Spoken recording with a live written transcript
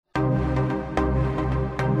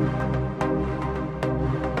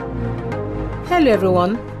Hello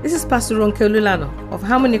everyone, this is Pastor Ronke Olulano of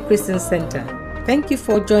Harmony Christian Center. Thank you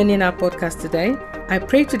for joining our podcast today. I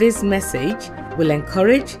pray today's message will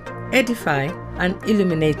encourage, edify, and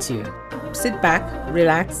illuminate you. Sit back,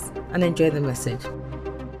 relax, and enjoy the message.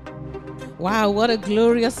 Wow, what a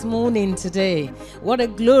glorious morning today. What a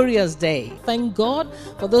glorious day. Thank God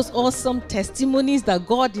for those awesome testimonies that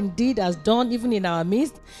God indeed has done even in our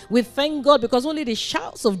midst. We thank God because only the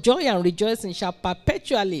shouts of joy and rejoicing shall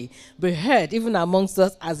perpetually be heard even amongst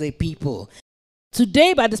us as a people.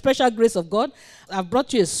 Today, by the special grace of God, I've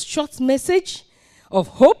brought you a short message of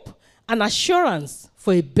hope and assurance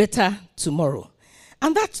for a better tomorrow.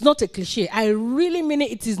 And that's not a cliche. I really mean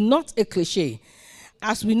it. It is not a cliche.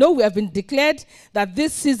 As we know, we have been declared that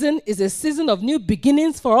this season is a season of new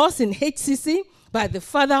beginnings for us in HCC by the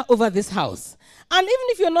Father over this house. And even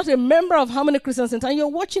if you're not a member of Harmony Christian Center and you're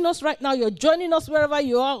watching us right now, you're joining us wherever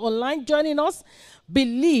you are online, joining us,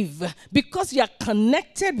 believe, because you are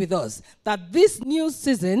connected with us, that this new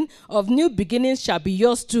season of new beginnings shall be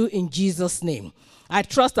yours too in Jesus' name. I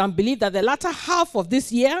trust and believe that the latter half of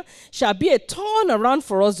this year shall be a turnaround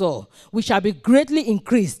for us all. We shall be greatly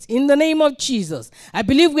increased in the name of Jesus. I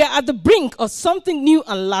believe we are at the brink of something new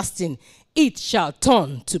and lasting. It shall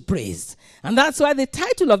turn to praise. And that's why the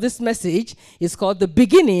title of this message is called The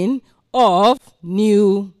Beginning of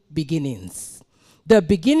New Beginnings. The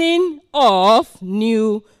Beginning of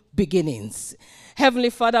New Beginnings. Heavenly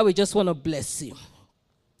Father, we just want to bless you.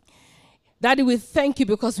 Daddy, we thank you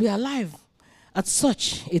because we are alive at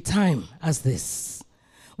such a time as this.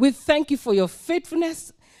 We thank you for your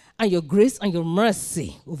faithfulness and your grace and your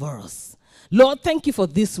mercy over us. Lord, thank you for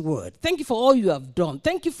this word. Thank you for all you have done.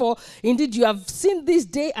 Thank you for, indeed, you have seen this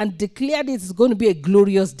day and declared it is going to be a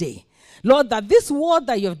glorious day. Lord, that this word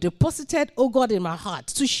that you have deposited, oh God, in my heart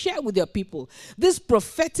to share with your people, this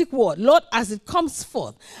prophetic word, Lord, as it comes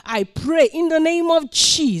forth, I pray in the name of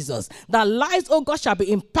Jesus that lives, oh God, shall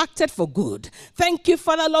be impacted for good. Thank you,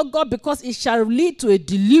 Father, Lord God, because it shall lead to a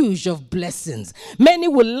deluge of blessings. Many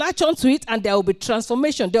will latch onto it and there will be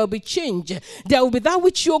transformation, there will be change. There will be that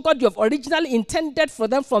which, oh God, you have originally intended for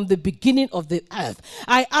them from the beginning of the earth.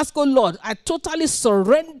 I ask, oh Lord, I totally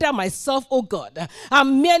surrender myself, oh God.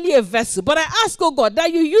 I'm merely a vessel. But I ask, oh God,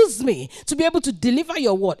 that you use me to be able to deliver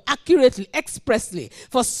your word accurately, expressly,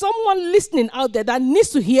 for someone listening out there that needs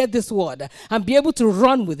to hear this word and be able to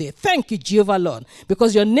run with it. Thank you, Jehovah, Lord,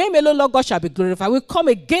 because your name alone, Lord God, shall be glorified. We come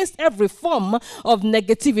against every form of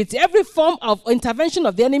negativity, every form of intervention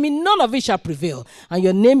of the enemy. None of it shall prevail. And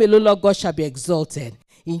your name alone, Lord God, shall be exalted.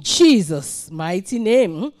 In Jesus' mighty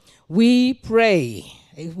name, we pray.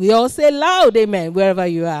 We all say loud, amen, wherever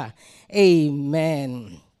you are.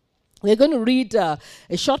 Amen. We're going to read a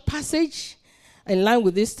short passage in line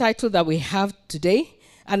with this title that we have today.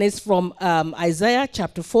 And it's from Isaiah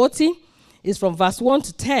chapter 40. It's from verse 1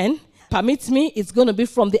 to 10. Permit me, it's going to be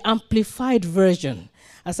from the Amplified Version.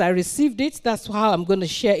 As I received it, that's how I'm going to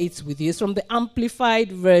share it with you. It's from the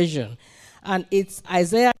Amplified Version. And it's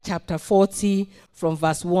Isaiah chapter 40 from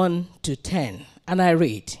verse 1 to 10. And I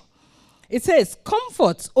read. It says,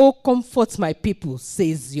 "Comfort, O comfort my people,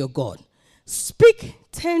 says your God. Speak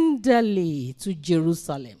tenderly to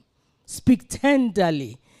Jerusalem. Speak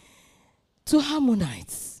tenderly to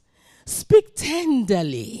Ammonites. Speak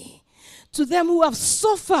tenderly to them who have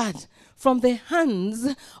suffered from the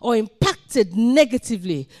hands or impacted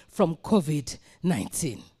negatively from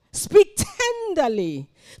COVID-19. Speak tenderly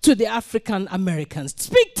to the African Americans.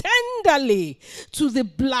 Speak tenderly to the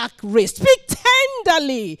black race. Speak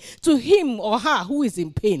tenderly to him or her who is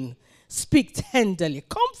in pain. Speak tenderly.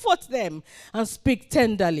 Comfort them and speak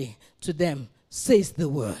tenderly to them, says the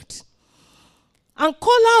word. And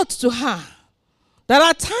call out to her that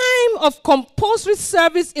our time of compulsory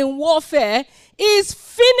service in warfare is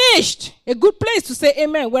finished." A good place to say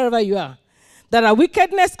amen wherever you are. "That our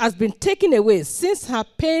wickedness has been taken away, since her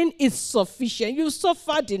pain is sufficient." You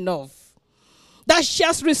suffered enough. "That she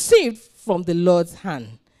has received from the Lord's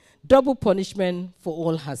hand double punishment for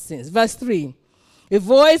all her sins." Verse 3. "A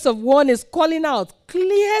voice of one is calling out,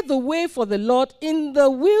 clear the way for the Lord in the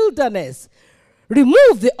wilderness.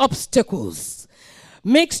 Remove the obstacles.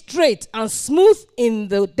 Make straight and smooth in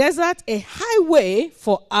the desert a highway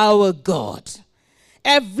for our God.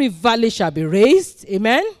 Every valley shall be raised."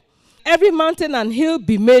 Amen. "Every mountain and hill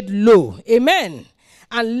be made low." Amen.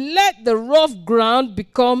 "And let the rough ground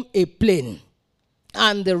become a plain,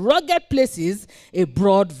 and the rugged places a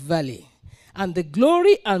broad valley. And the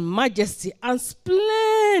glory and majesty and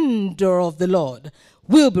splendor of the Lord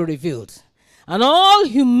will be revealed, and all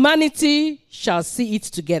humanity shall see it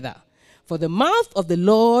together, for the mouth of the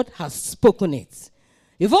Lord has spoken it.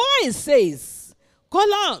 A voice says,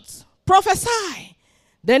 call out, Prophesy.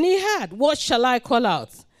 Then he had, what shall I call out?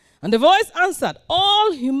 And the voice answered,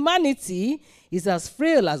 all humanity is as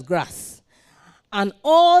frail as grass, and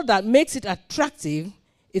all that makes it attractive,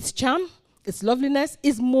 its charm, its loveliness,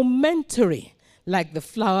 is momentary, like the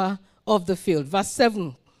flower of the field. Verse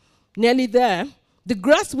 7, nearly there, the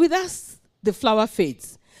grass withers, the flower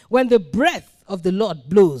fades, when the breath of the Lord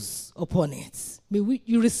blows upon it. May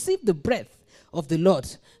you receive the breath of the Lord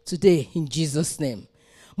today in Jesus' name.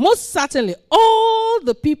 Most certainly, all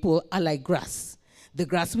the people are like grass. The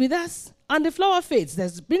grass withers and the flower fades.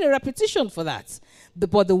 There's been a repetition for that.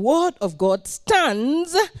 But the word of God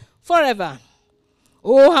stands forever.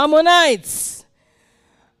 Oh, Hammonites,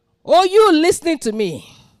 oh, you listening to me,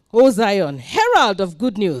 oh, Zion, herald of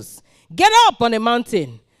good news, get up on a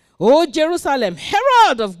mountain. Oh, Jerusalem,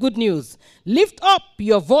 herald of good news, lift up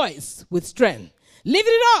your voice with strength. Lift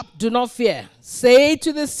it up, do not fear. Say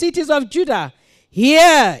to the cities of Judah,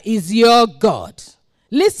 here is your God.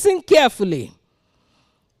 Listen carefully.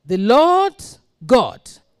 The Lord God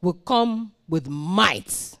will come with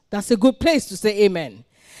might. That's a good place to say amen.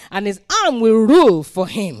 And his arm will rule for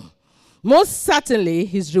him. Most certainly,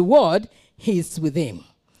 his reward is with him.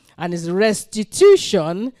 And his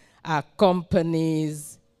restitution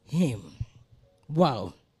accompanies him.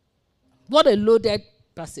 Wow. What a loaded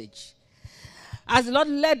passage. As the Lord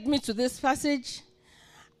led me to this passage,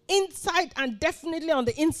 inside and definitely on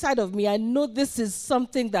the inside of me, I know this is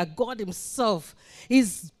something that God himself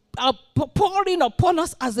is pouring upon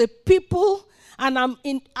us as a people. And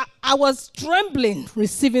I was trembling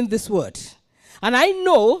receiving this word. And I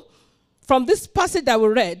know from this passage that we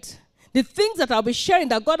read, the things that I'll be sharing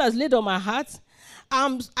that God has laid on my heart,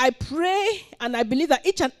 I pray and I believe that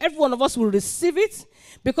each and every one of us will receive it,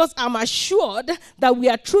 because I'm assured that we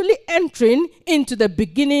are truly entering into the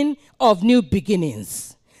beginning of new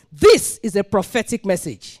beginnings. This is a prophetic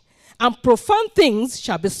message, and profound things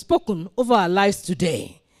shall be spoken over our lives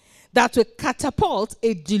today that will catapult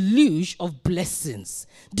a deluge of blessings.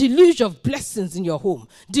 Deluge of blessings in your home.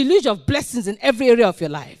 Deluge of blessings in every area of your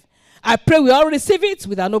life. I pray we all receive it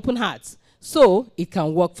with an open heart so it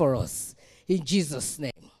can work for us. In Jesus'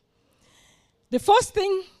 name. The first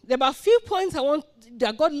thing, there are a few points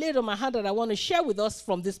that God laid on my heart that I want to share with us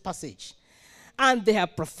from this passage. And they are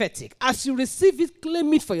prophetic. As you receive it,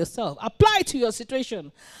 claim it for yourself. Apply it to your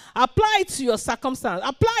situation. Apply it to your circumstance.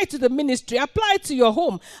 Apply it to the ministry. Apply it to your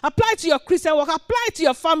home. Apply it to your Christian work. Apply it to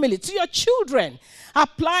your family, to your children.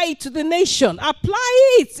 Apply it to the nation.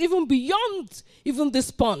 Apply it even beyond even this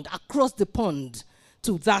pond, across the pond,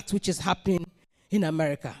 to that which is happening in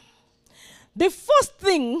America. The first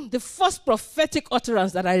thing, the first prophetic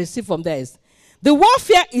utterance that I received from there is, the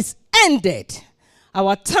warfare is ended.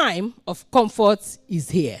 Our time of comfort is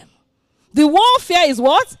here. The warfare is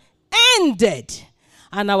what? Ended.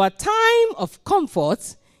 And our time of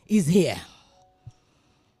comfort is here.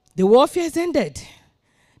 The warfare is ended.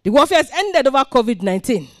 The warfare has ended over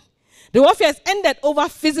COVID-19. The warfare has ended over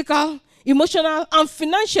physical, emotional, and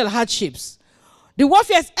financial hardships. The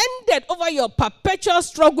warfare has ended over your perpetual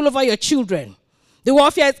struggle over your children. The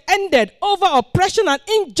warfare has ended over oppression and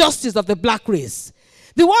injustice of the black race.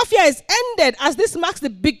 The warfare is ended as this marks the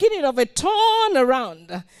beginning of a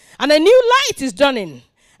turnaround. And a new light is dawning.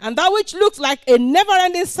 And that which looks like a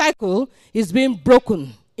never-ending cycle is being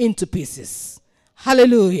broken into pieces.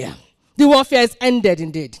 Hallelujah. The warfare is ended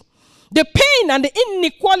indeed. The pain and the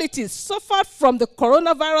inequalities suffered from the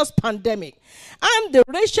coronavirus pandemic and the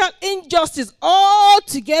racial injustice all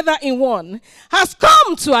together in one has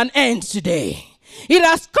come to an end today. It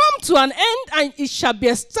has come to an end, and it shall be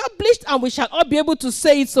established, and we shall all be able to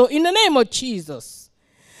say it so in the name of Jesus.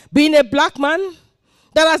 Being a black man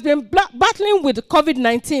that has been battling with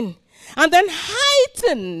COVID-19 and then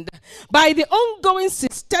heightened by the ongoing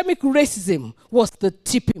systemic racism was the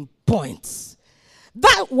tipping point.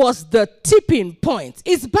 That was the tipping point.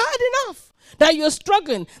 It's bad enough that you're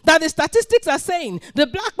struggling, that the statistics are saying the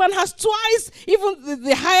black man has twice even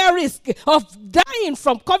the higher risk of dying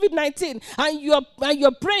from COVID-19, and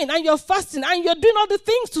you're praying and you're fasting and you're doing all the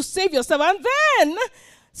things to save yourself. And then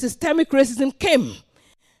systemic racism came,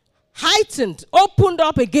 heightened, opened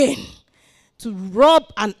up again to rub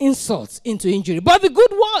an insult into injury. But the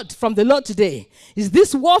good word from the Lord today is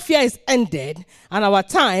this warfare is ended and our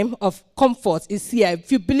time of comfort is here.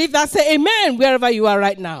 If you believe that, say amen wherever you are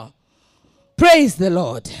right now. Praise the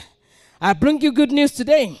Lord. I bring you good news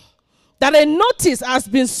today that a notice has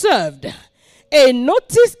been served. A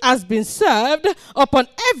notice has been served upon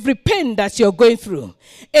every pain that you're going through.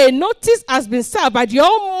 A notice has been served by the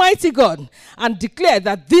Almighty God and declared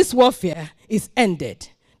that this warfare is ended.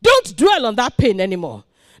 Don't dwell on that pain anymore.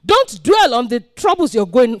 Don't dwell on the troubles you're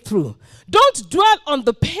going through. Don't dwell on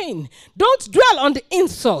the pain. Don't dwell on the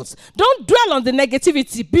insults. Don't dwell on the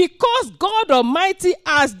negativity, because God Almighty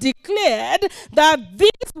has declared that this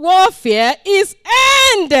warfare is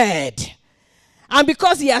ended. And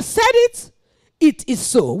because he has said it, it is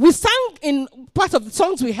so. We sang in part of the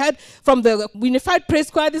songs we heard from the Unified Praise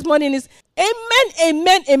Choir this morning is, amen,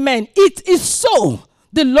 amen, amen. It is so.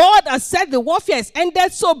 The Lord has said the warfare is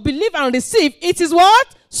ended, so believe and receive. It is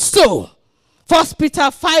what? So. 1 Peter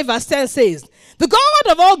 5 verse 10 says, the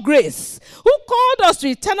God of all grace, who called us to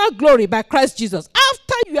eternal glory by Christ Jesus,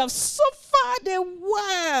 after you have suffered a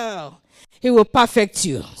while, he will perfect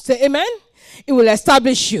you. Say amen. He will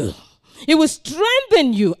establish you. He will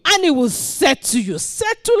strengthen you, and he will settle you.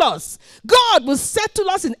 Settle us. God will settle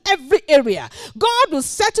us in every area. God will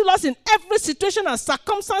settle us in every situation and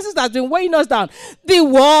circumstances that have been weighing us down. The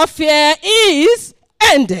warfare is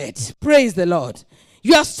ended. Praise the Lord.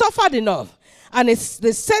 You have suffered enough, and it's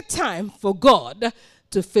the set time for God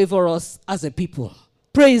to favor us as a people.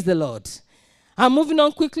 Praise the Lord. I'm moving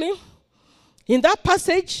on quickly. In that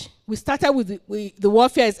passage, we started with the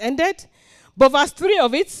warfare is ended, but verse 3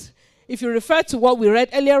 of it, if you refer to what we read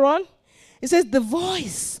earlier on, it says the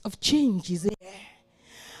voice of change is here.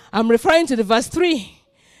 I'm referring to the verse 3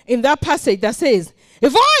 in that passage that says, a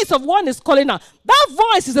voice of one is calling out. That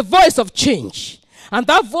voice is a voice of change. And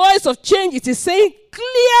that voice of change, it is saying,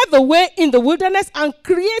 clear the way in the wilderness and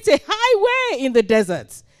create a highway in the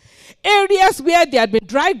desert. Areas where there had been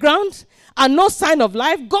dry ground and no sign of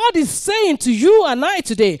life, God is saying to you and I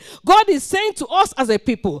today, God is saying to us as a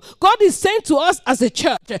people, God is saying to us as a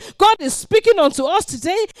church, God is speaking unto us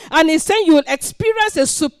today, and he's saying you will experience a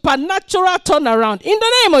supernatural turnaround in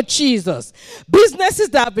the name of Jesus. Businesses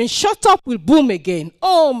that have been shut up will boom again.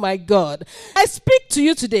 Oh my God. I speak to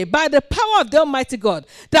you today by the power of the Almighty God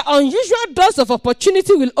that unusual doors of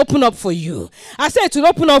opportunity will open up for you. I say it will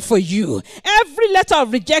open up for you. Every letter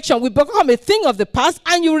of rejection will become a thing of the past,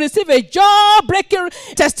 and you will receive a jaw-breaking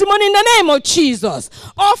testimony in the name of Jesus.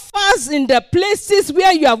 Offers in the places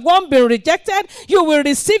where you have once been rejected, you will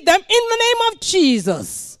receive them in the name of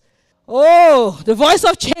Jesus. Oh, the voice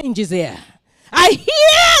of change is here. I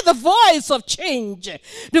hear the voice of change.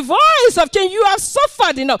 The voice of change. You have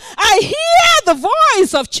suffered enough. I hear the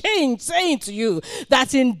voice of change saying to you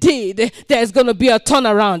that indeed there's going to be a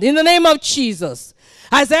turnaround in the name of Jesus.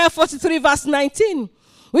 Isaiah 43 verse 19.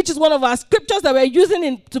 Which is one of our scriptures that we're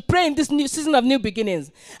using to pray in this new season of new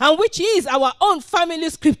beginnings. And which is our own family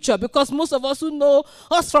scripture, because most of us who know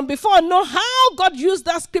us from before know how God used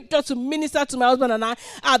that scripture to minister to my husband and I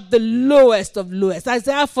at the lowest of lowest.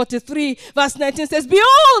 Isaiah 43 verse 19 says,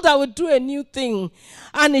 behold, I will do a new thing,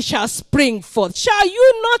 and it shall spring forth. Shall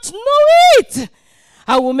you not know it?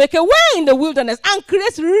 I will make a way in the wilderness and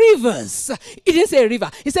create rivers. It didn't say river.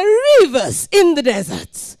 It said rivers in the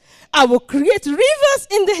desert. I will create rivers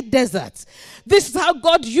in the desert. This is how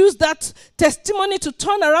God used that testimony to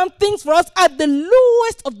turn around things for us at the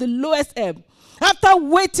lowest of the lowest ebb. After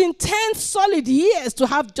waiting 10 solid years to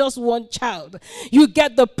have just one child, you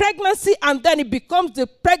get the pregnancy, and then it becomes the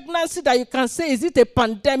pregnancy that you can say, is it a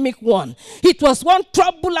pandemic one? It was one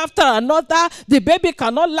trouble after another. The baby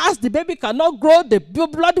cannot last. The baby cannot grow. The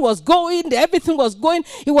blood was going. Everything was going.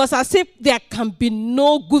 It was as if there can be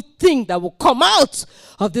no good thing that will come out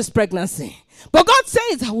of this pregnancy. But God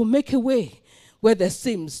says, I will make a way where there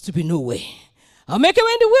seems to be no way. I'll make a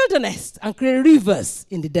way in the wilderness and create rivers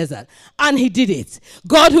in the desert. And he did it.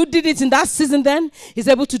 God who did it in that season then is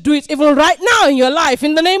able to do it even right now in your life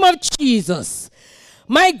in the name of Jesus.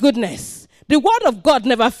 My goodness. The word of God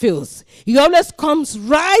never fails. He always comes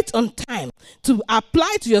right on time to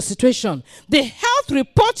apply to your situation. The health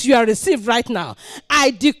report you are received right now,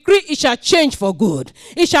 I decree it shall change for good.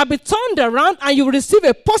 It shall be turned around, and you will receive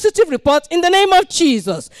a positive report in the name of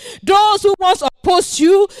Jesus. Those who once opposed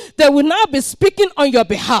you, they will now be speaking on your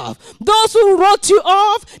behalf. Those who wrote you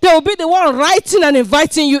off, they will be the one writing and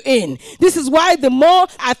inviting you in. This is why the more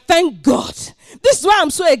I thank God. This is why I'm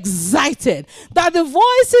so excited that the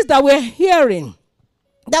voices that we're hearing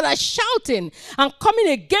that are shouting and coming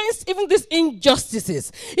against even these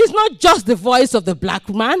injustices. It's not just the voice of the black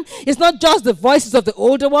man. It's not just the voices of the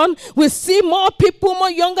older one. We see more people,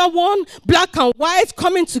 more younger one, black and white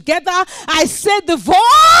coming together. I said the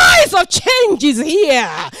voice of change is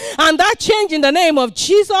here. And that change in the name of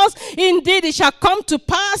Jesus, indeed it shall come to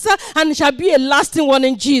pass, and it shall be a lasting one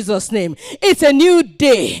in Jesus' name. It's a new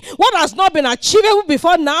day. What has not been achievable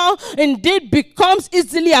before now, indeed becomes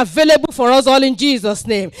easily available for us all in Jesus'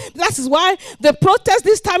 name. name. That is why the protest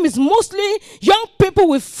this time is mostly young people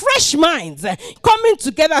with fresh minds coming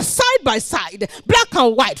together side by side, black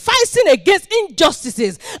and white, fighting against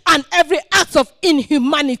injustices and every act of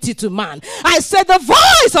inhumanity to man. I said the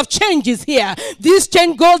voice of change is here. This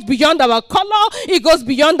change goes beyond our color. It goes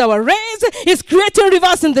beyond our race. It's creating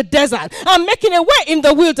rivers in the desert and making a way in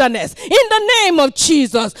the wilderness. In the name of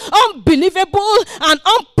Jesus, unbelievable and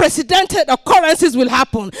unprecedented occurrences will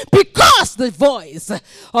happen because the voice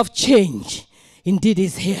of change indeed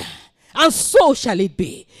is here. And so shall it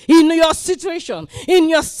be. In your situation, in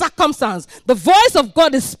your circumstance, the voice of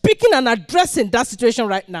God is speaking and addressing that situation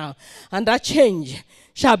right now. And that change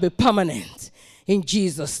shall be permanent in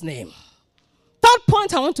Jesus' name. Third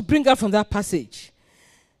point I want to bring out from that passage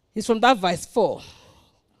is from that verse 4.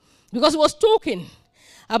 Because it was talking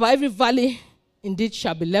about every valley indeed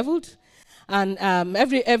shall be leveled, and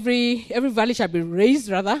every valley shall be raised,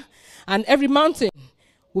 rather, and every mountain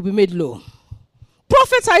will be made low.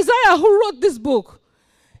 Prophet Isaiah, who wrote this book,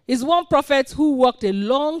 is one prophet who worked a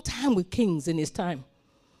long time with kings in his time.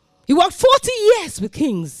 He worked 40 years with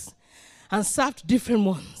kings and served different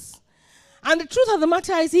ones. And the truth of the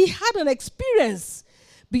matter is he had an experience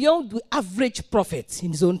beyond the average prophet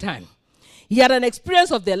in his own time. He had an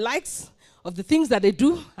experience of their likes, of the things that they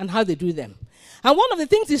do and how they do them. And one of the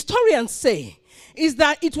things historians say is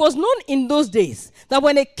that it was known in those days that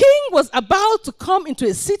when a king was about to come into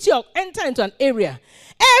a city or enter into an area,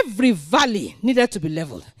 every valley needed to be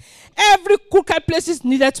leveled. Every crooked places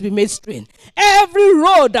needed to be made straight. Every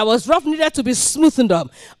road that was rough needed to be smoothened up.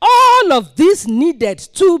 All of this needed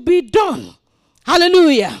to be done.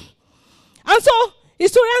 Hallelujah. And so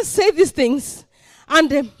historians say these things and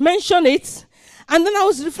they mention it. And then I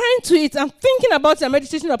was referring to it and thinking about it and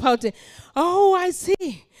meditating about it. Oh, I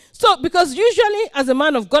see. So, because usually as a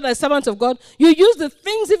man of God, as a servant of God, you use the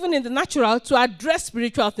things even in the natural to address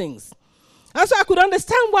spiritual things. And so I could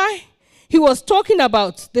understand why he was talking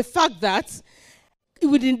about the fact that the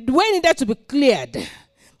way needed to be cleared.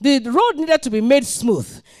 The road needed to be made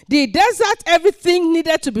smooth. The desert, everything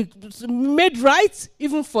needed to be made right,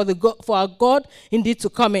 even for our God indeed to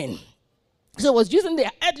come in. So it was using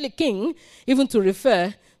the earthly king even to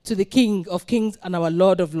refer to the King of Kings and our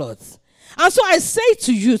Lord of Lords. And so I say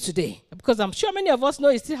to you today, because I'm sure many of us know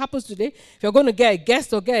it still happens today, if you're going to get a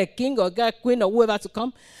guest or get a king or get a queen or whoever to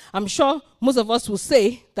come, I'm sure most of us will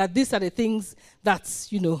say that these are the things that,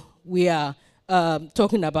 we are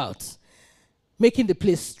talking about. Making the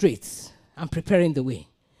place straight and preparing the way.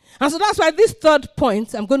 And so that's why this third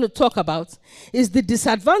point I'm going to talk about is the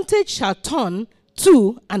disadvantage shall turn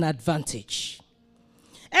to an advantage.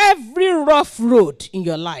 Every rough road in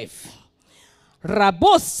your life, I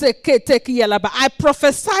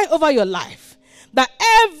prophesy over your life that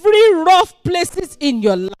every rough places in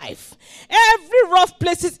your life, every rough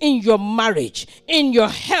places in your marriage, in your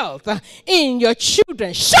health, in your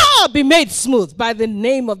children shall be made smooth by the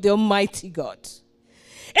name of the Almighty God.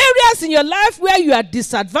 Areas in your life where you are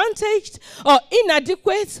disadvantaged or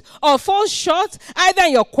inadequate or fall short, either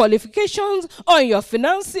in your qualifications or in your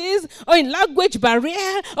finances or in language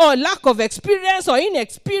barrier or lack of experience or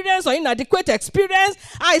inexperience or inadequate experience,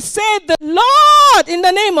 I say the Lord in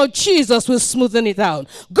the name of Jesus will smoothen it out.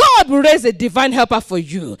 God will raise a divine helper for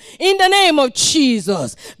you in the name of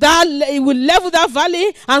Jesus. That it will level that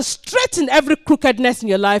valley and straighten every crookedness in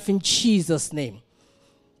your life in Jesus' name.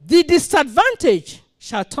 The disadvantage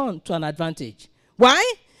shall turn to an advantage.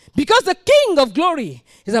 Why? Because the King of Glory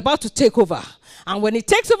is about to take over. And when he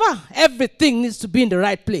takes over, everything needs to be in the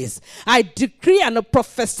right place. I decree and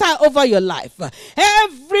prophesy over your life.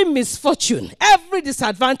 Every misfortune, every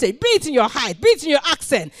disadvantage, be it in your height, be it in your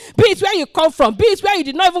accent, be it where you come from, be it where you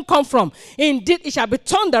did not even come from, indeed it shall be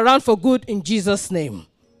turned around for good in Jesus' name.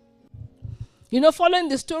 Following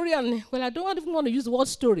the story, and I don't even want to use the word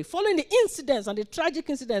story, following the incidents and the tragic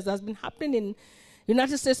incidents that has been happening in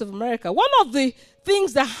United States of America, one of the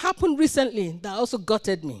things that happened recently that also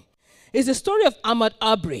gutted me is the story of Ahmaud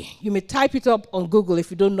Arbery. You may type it up on Google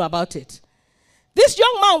if you don't know about it. This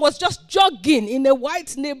young man was just jogging in a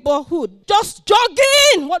white neighborhood, just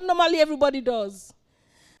jogging, what normally everybody does.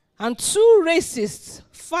 And two racists,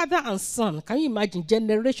 father and son, can you imagine,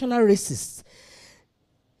 generational racists,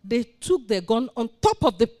 they took their gun on top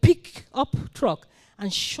of the pick-up truck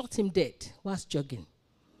and shot him dead whilst jogging.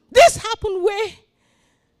 This happened way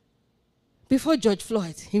before George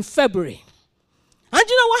Floyd in February. And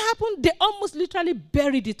you know what happened? They almost literally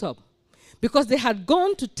buried it up because they had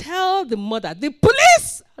gone to tell the mother, the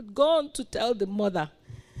police had gone to tell the mother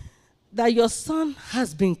that your son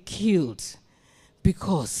has been killed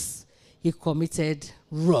because he committed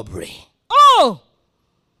robbery. Oh!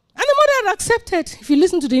 And the mother had accepted. If you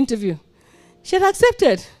listen to the interview, she had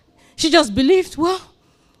accepted. She just believed, well,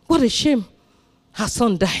 what a shame. Her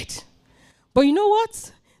son died. But you know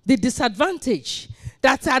what? The disadvantage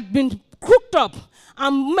that had been cooked up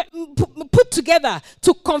and put together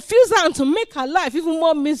to confuse her and to make her life even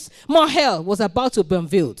more hell was about to be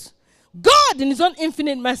unveiled. God, in his own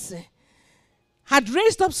infinite mercy, had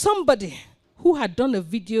raised up somebody who had done a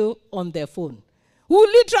video on their phone, who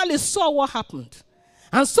literally saw what happened.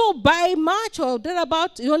 And so by March or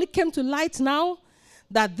thereabout, it only came to light now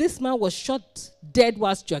that this man was shot dead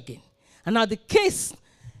whilst jogging. And now the case,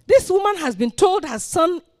 this woman has been told her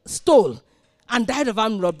son stole and died of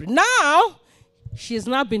armed robbery. Now, she has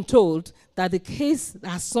now been told that the case,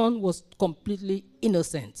 her son was completely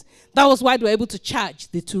innocent. That was why they were able to charge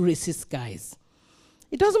the two racist guys.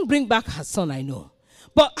 It doesn't bring back her son, I know.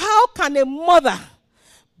 But how can a mother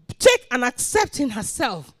take and accept in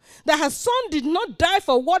herself that her son did not die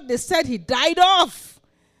for what they said he died of?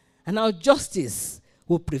 And now justice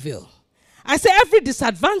will prevail. I say every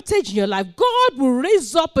disadvantage in your life, God will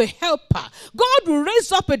raise up a helper. God will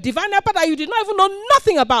raise up a divine helper that you did not even know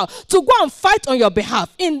nothing about to go and fight on your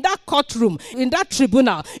behalf in that courtroom, in that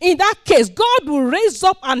tribunal, in that case. God will raise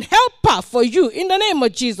up an helper for you in the name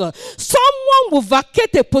of Jesus. Someone will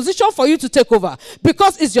vacate a position for you to take over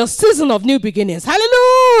because it's your season of new beginnings.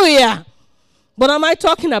 Hallelujah. What am I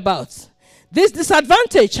talking about? This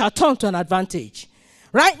disadvantage shall turn to an advantage.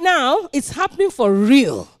 Right now, it's happening for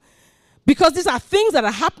real. Because these are things that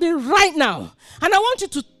are happening right now. And I want you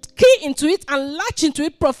to key into it and latch into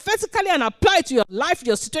it prophetically and apply it to your life,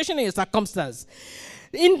 your situation, and your circumstance.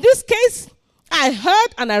 In this case, I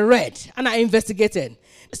heard and I read and I investigated.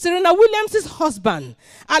 Serena Williams' husband,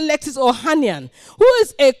 Alexis Ohanian, who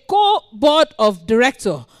is a co-board of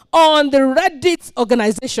director on the Reddit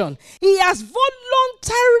organization, he has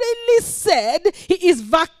voluntarily said he is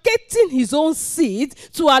vacating his own seat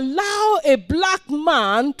to allow a black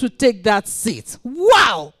man to take that seat.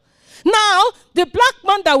 Wow! Now, the black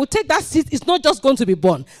man that will take that seat is not just going to be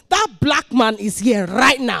born. That black man is here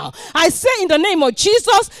right now. I say in the name of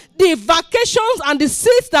Jesus, the vacations and the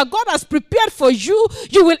seats that God has prepared for you,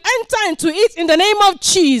 you will enter into it in the name of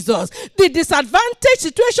Jesus. The disadvantaged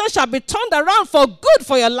situation shall be turned around for good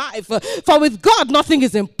for your life. For with God, nothing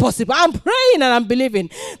is impossible. I'm praying and I'm believing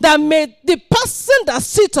that may the person that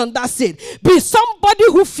sits on that seat be somebody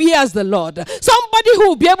who fears the Lord. Somebody who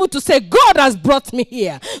will be able to say, God has brought me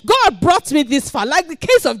here. God brought me this far. Like the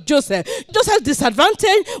case of Joseph. Joseph's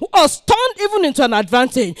disadvantage was turned even into an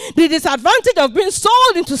advantage. The disadvantage of being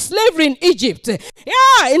sold into slavery in Egypt.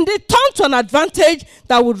 Yeah, indeed turned to an advantage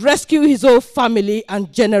that would rescue his whole family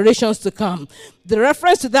and generations to come. The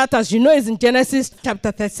reference to that, as you know, is in Genesis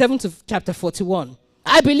chapter 37 to chapter 41.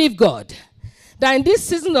 I believe God that in this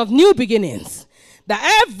season of new beginnings,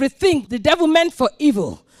 that everything the devil meant for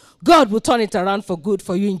evil, God will turn it around for good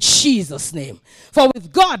for you in Jesus' name. For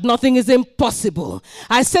with God, nothing is impossible.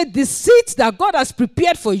 I said the seat that God has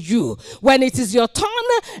prepared for you, when it is your turn,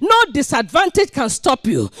 no disadvantage can stop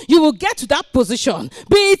you. You will get to that position,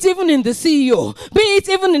 be it even in the CEO, be it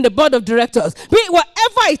even in the board of directors, be it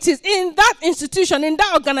whatever it is, in that institution, in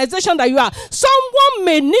that organization that you are. Someone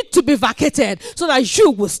may need to be vacated so that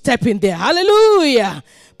you will step in there. Hallelujah.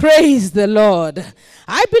 Praise the Lord.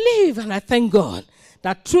 I believe and I thank God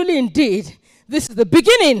that truly indeed, this is the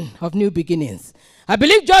beginning of new beginnings. I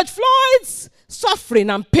believe George Floyd's suffering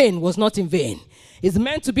and pain was not in vain. It's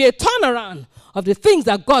meant to be a turnaround of the things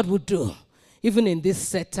that God would do, even in this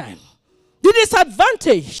set time. The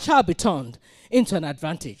disadvantage shall be turned into an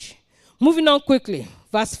advantage. Moving on quickly,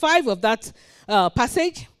 verse 5 of that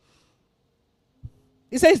passage,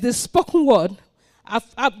 it says the spoken word,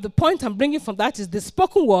 the point I'm bringing from that is the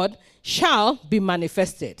spoken word shall be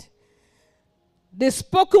manifested. The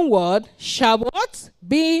spoken word shall what?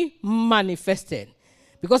 Be manifested.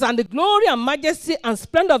 Because and the glory and majesty and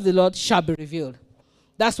splendor of the Lord shall be revealed.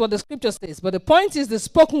 That's what the scripture says. But the point is the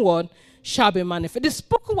spoken word shall be manifested. The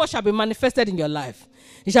spoken word shall be manifested in your life.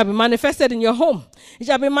 It shall be manifested in your home. It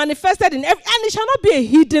shall be manifested in every, and it shall not be a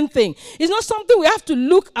hidden thing. It's not something we have to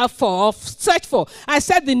look out for or search for. I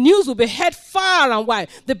said the news will be heard far and wide.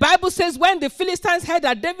 The Bible says when the Philistines heard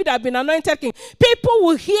that David had been anointed king, people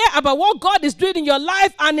will hear about what God is doing in your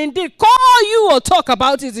life and indeed call you or talk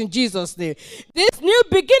about it in Jesus' name. This new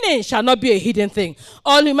beginning shall not be a hidden thing.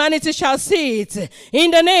 All humanity shall see it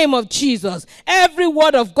in the name of Jesus. Every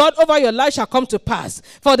word of God over your your life shall come to pass,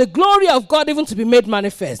 for the glory of God even to be made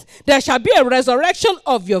manifest. There shall be a resurrection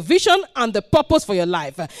of your vision and the purpose for your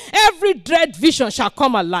life. Every dread vision shall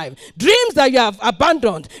come alive. Dreams that you have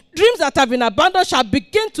abandoned, dreams that have been abandoned shall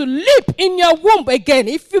begin to leap in your womb again.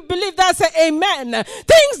 If you believe that, say amen.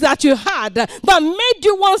 Things that you had that made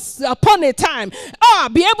you once upon a time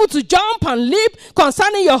be able to jump and leap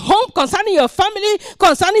concerning your home, concerning your family,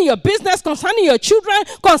 concerning your business, concerning your children,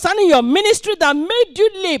 concerning your ministry that made you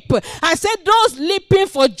leap. I said those leaping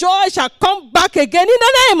for joy shall come back again in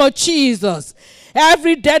the name of Jesus.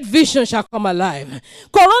 Every dead vision shall come alive.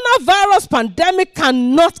 Coronavirus pandemic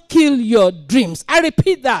cannot kill your dreams. I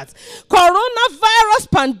repeat that.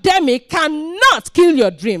 Coronavirus pandemic cannot kill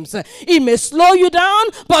your dreams. It may slow you down,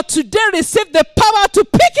 but today receive the power to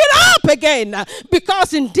pick it up again.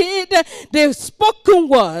 Because indeed, the spoken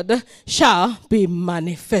word shall be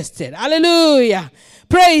manifested. Hallelujah.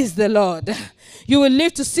 Praise the Lord. You will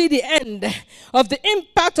live to see the end of the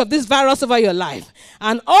impact of this virus over your life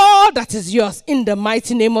and all that is yours in the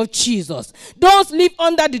mighty name of Jesus. Don't live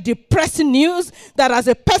under the depressing news that as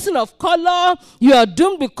a person of color, you are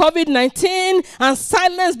doomed with COVID-19 and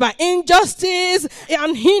silenced by injustice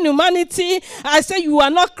and inhumanity. I say you are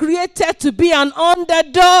not created to be an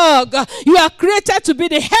underdog. You are created to be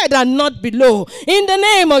the head and not below. In the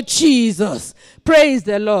name of Jesus. Praise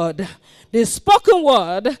the Lord. The spoken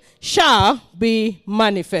word shall be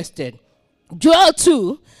manifested. Joel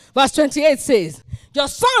 2, verse 28 says, your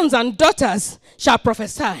sons and daughters shall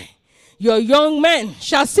prophesy. Your young men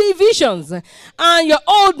shall see visions, and your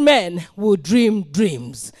old men will dream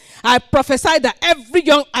dreams. I prophesy that every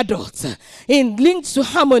young adult in Links to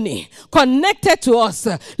Harmony, connected to us,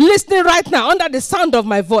 listening right now under the sound of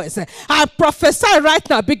my voice, I prophesy right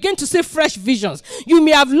now, begin to see fresh visions. You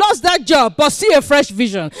may have lost that job, but see a fresh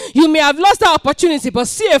vision. You may have lost that opportunity, but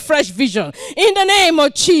see a fresh vision. In the name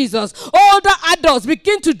of Jesus, older adults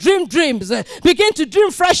begin to dream dreams, begin to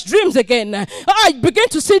dream fresh dreams again. I begin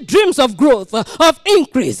to see dreams of growth, of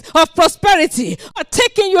increase, of prosperity, of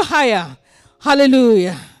taking you higher.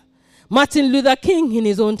 Hallelujah. Martin Luther King in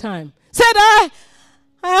his own time said, I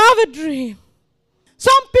have a dream.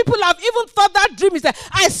 Some people have even thought that dream is there.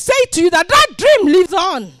 I say to you that dream lives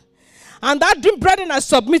on. And that dream, brethren, I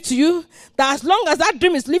submit to you that as long as that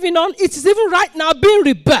dream is living on, it is even right now being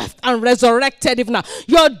rebirthed and resurrected even now.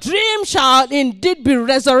 Your dream shall indeed be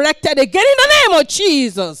resurrected again in the name of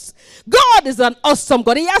Jesus. God is an awesome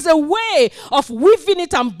God. He has a way of weaving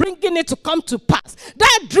it and bringing it to come to pass.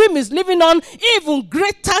 That dream is living on even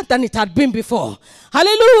greater than it had been before.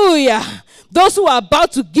 Hallelujah. Those who are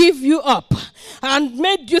about to give you up and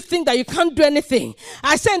made you think that you can't do anything,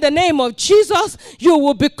 I say in the name of Jesus, you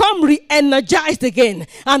will become re-energized again.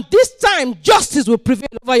 And this time, justice will prevail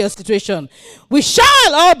over your situation. We shall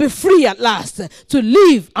all be free at last to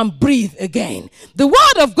live and breathe again. The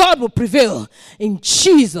word of God will prevail in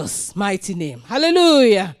Jesus' mighty name.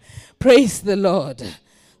 Hallelujah. Praise the Lord.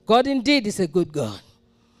 God indeed is a good God.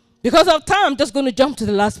 Because of time, I'm just going to jump to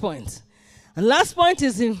the last point. And last point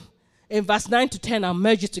is in verse 9 to 10. I'll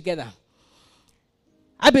merge it together.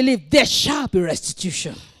 I believe there shall be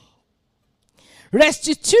restitution.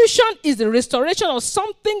 Restitution is the restoration of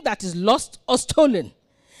something that is lost or stolen.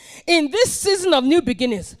 In this season of new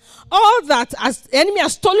beginnings, all that as the enemy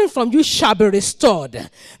has stolen from you shall be restored.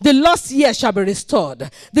 The lost year shall be restored.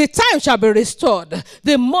 The time shall be restored.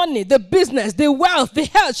 The money, the business, the wealth, the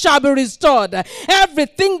health shall be restored.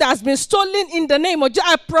 Everything that has been stolen in the name of Jesus,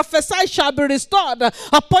 I prophesy shall be restored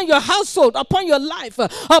upon your household, upon your life,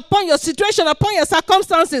 upon your situation, upon your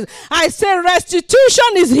circumstances. I say restitution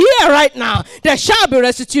is here right now. There shall be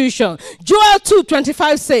restitution. Joel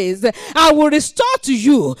 2:25 says, I will restore to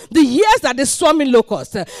you the years that the swarming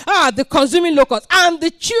locusts, the consuming locusts, and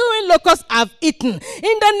the chewing locusts have eaten. In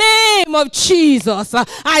the name of Jesus,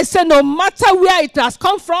 I say no matter where it has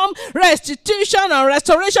come from, restitution and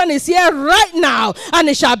restoration is here right now, and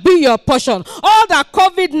it shall be your portion. All that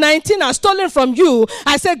COVID-19 has stolen from you,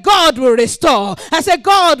 I say God will restore. I say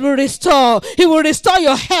God will restore. He will restore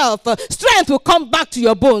your health. Strength will come back to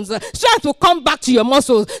your bones. Strength will come back to your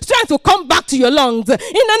muscles. Strength will come back to your lungs. In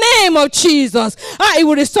the name of Jesus, He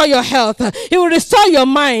will restore your health. He will restore your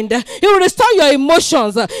mind. He will restore your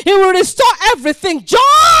emotions. He will restore everything. Joy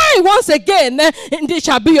once again, indeed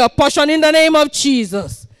shall be your portion in the name of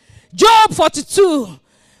Jesus. Job 42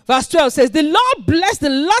 verse 12 says, the Lord blessed the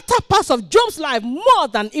latter parts of Job's life more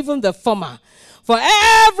than even the former. For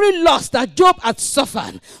every loss that Job had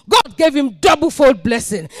suffered, God gave him double-fold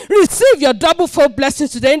blessing. Receive your double-fold blessing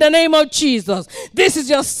today in the name of Jesus. This is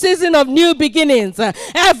your season of new beginnings.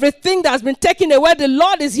 Everything that's been taken away, the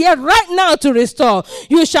Lord is here right now to restore.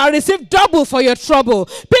 You shall receive double for your trouble.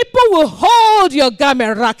 People will hold your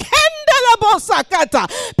garment.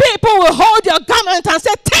 People will hold your garment and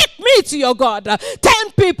say, take me to your God. 10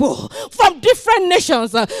 people from different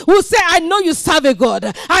nations will say, I know you serve a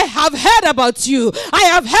God. I have heard about you. I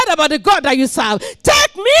have heard about the God that you serve.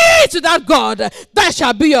 Take me to that God. That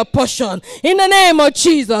shall be your portion. In the name of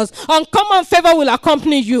Jesus, uncommon favor will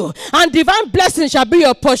accompany you, and divine blessing shall be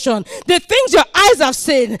your portion. The things your eyes have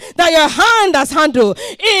seen, that your hand has handled,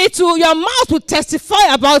 your mouth will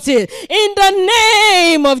testify about it. In the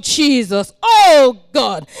name of Jesus. Oh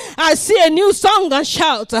God, I see a new song and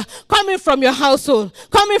shout coming from your household,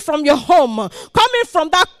 coming from your home, coming from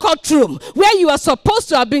that courtroom where you are supposed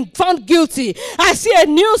to have been found guilty. I see a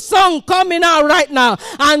new song coming out right now,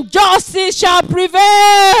 and justice shall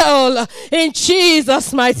prevail in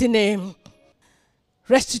Jesus' mighty name.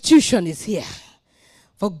 Restitution is here,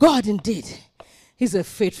 for God indeed is a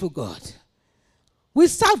faithful God. We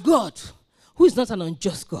serve God who is not an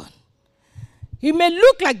unjust God. It may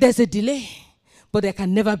look like there's a delay, but there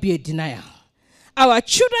can never be a denial. Our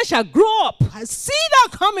children shall grow up. I see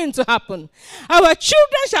that coming to happen. Our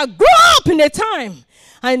children shall grow up in a time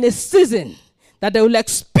and in a season that they will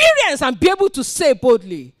experience and be able to say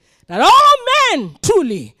boldly that all men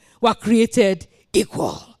truly were created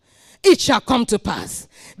equal. It shall come to pass.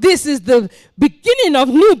 This is the beginning of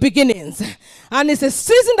new beginnings. And it's a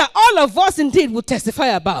season that all of us indeed will testify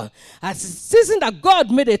about. As a season that God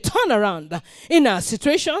made a turnaround in our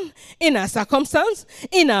situation, in our circumstance,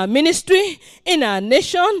 in our ministry, in our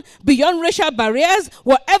nation, beyond racial barriers,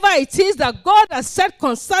 whatever it is that God has said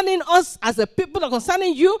concerning us as a people, or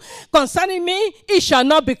concerning you, concerning me, it shall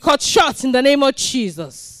not be cut short in the name of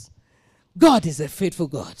Jesus. God is a faithful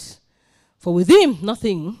God. For with him,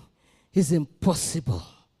 nothing is impossible.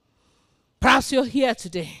 Perhaps you're here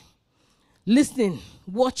today, listening,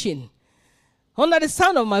 watching, under the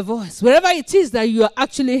sound of my voice, wherever it is that you are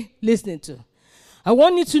actually listening to. I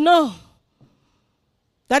want you to know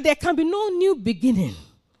that there can be no new beginning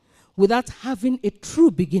without having a true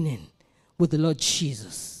beginning with the Lord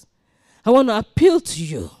Jesus. I want to appeal to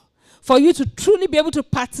you for you to truly be able to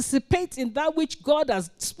participate in that which God has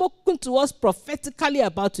spoken to us prophetically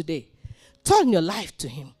about today. Turn your life to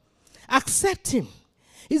him. Accept him.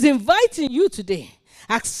 He's inviting you today.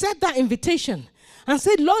 Accept that invitation and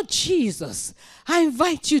say, Lord Jesus, I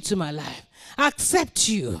invite you to my life. I accept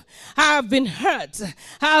you. I have been hurt.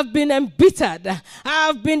 I have been embittered. I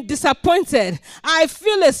have been disappointed. I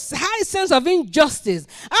feel a high sense of injustice.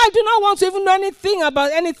 I do not want to even know anything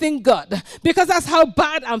about anything, God, because that's how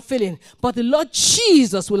bad I'm feeling. But the Lord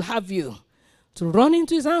Jesus will have you to run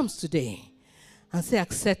into his arms today and say,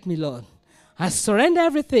 accept me, Lord. I surrender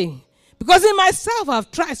everything. Because in myself,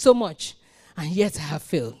 I've tried so much, and yet I have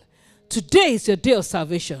failed. Today is your day of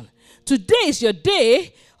salvation. Today is your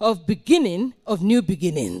day of beginning of new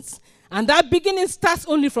beginnings. And that beginning starts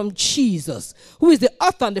only from Jesus, who is the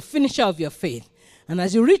author and the finisher of your faith. And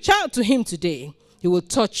as you reach out to him today, he will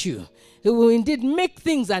touch you. He will indeed make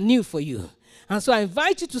things anew for you. And so I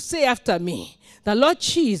invite you to say after me, the Lord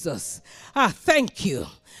Jesus, thank you.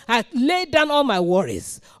 I laid down all my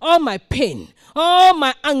worries, all my pain, all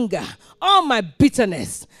my anger, all my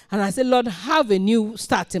bitterness. And I say, Lord, have a new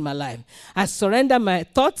start in my life. I surrender my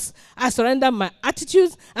thoughts. I surrender my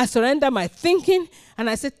attitudes. I surrender my thinking. And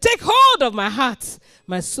I say, take hold of my heart,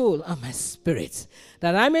 my soul, and my spirit,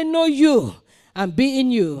 that I may know you and be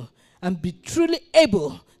in you and be truly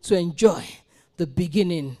able to enjoy the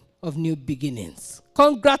beginning of new beginnings.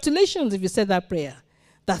 Congratulations if you said that prayer.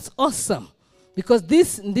 That's awesome. Because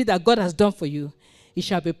this indeed that God has done for you, it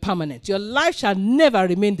shall be permanent. Your life shall never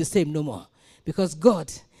remain the same no more. Because God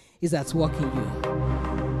is at work in you.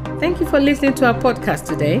 Thank you for listening to our podcast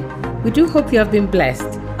today. We do hope you have been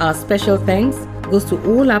blessed. Our special thanks goes to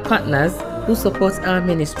all our partners who support our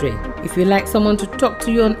ministry. If you'd like someone to talk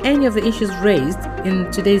to you on any of the issues raised in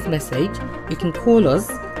today's message, you can call us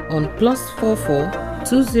on +44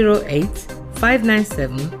 208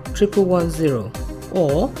 597 1110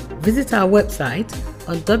 or visit our website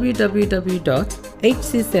on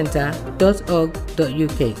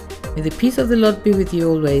www.hccenter.org.uk. May the peace of the Lord be with you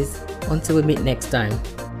always until we meet next time.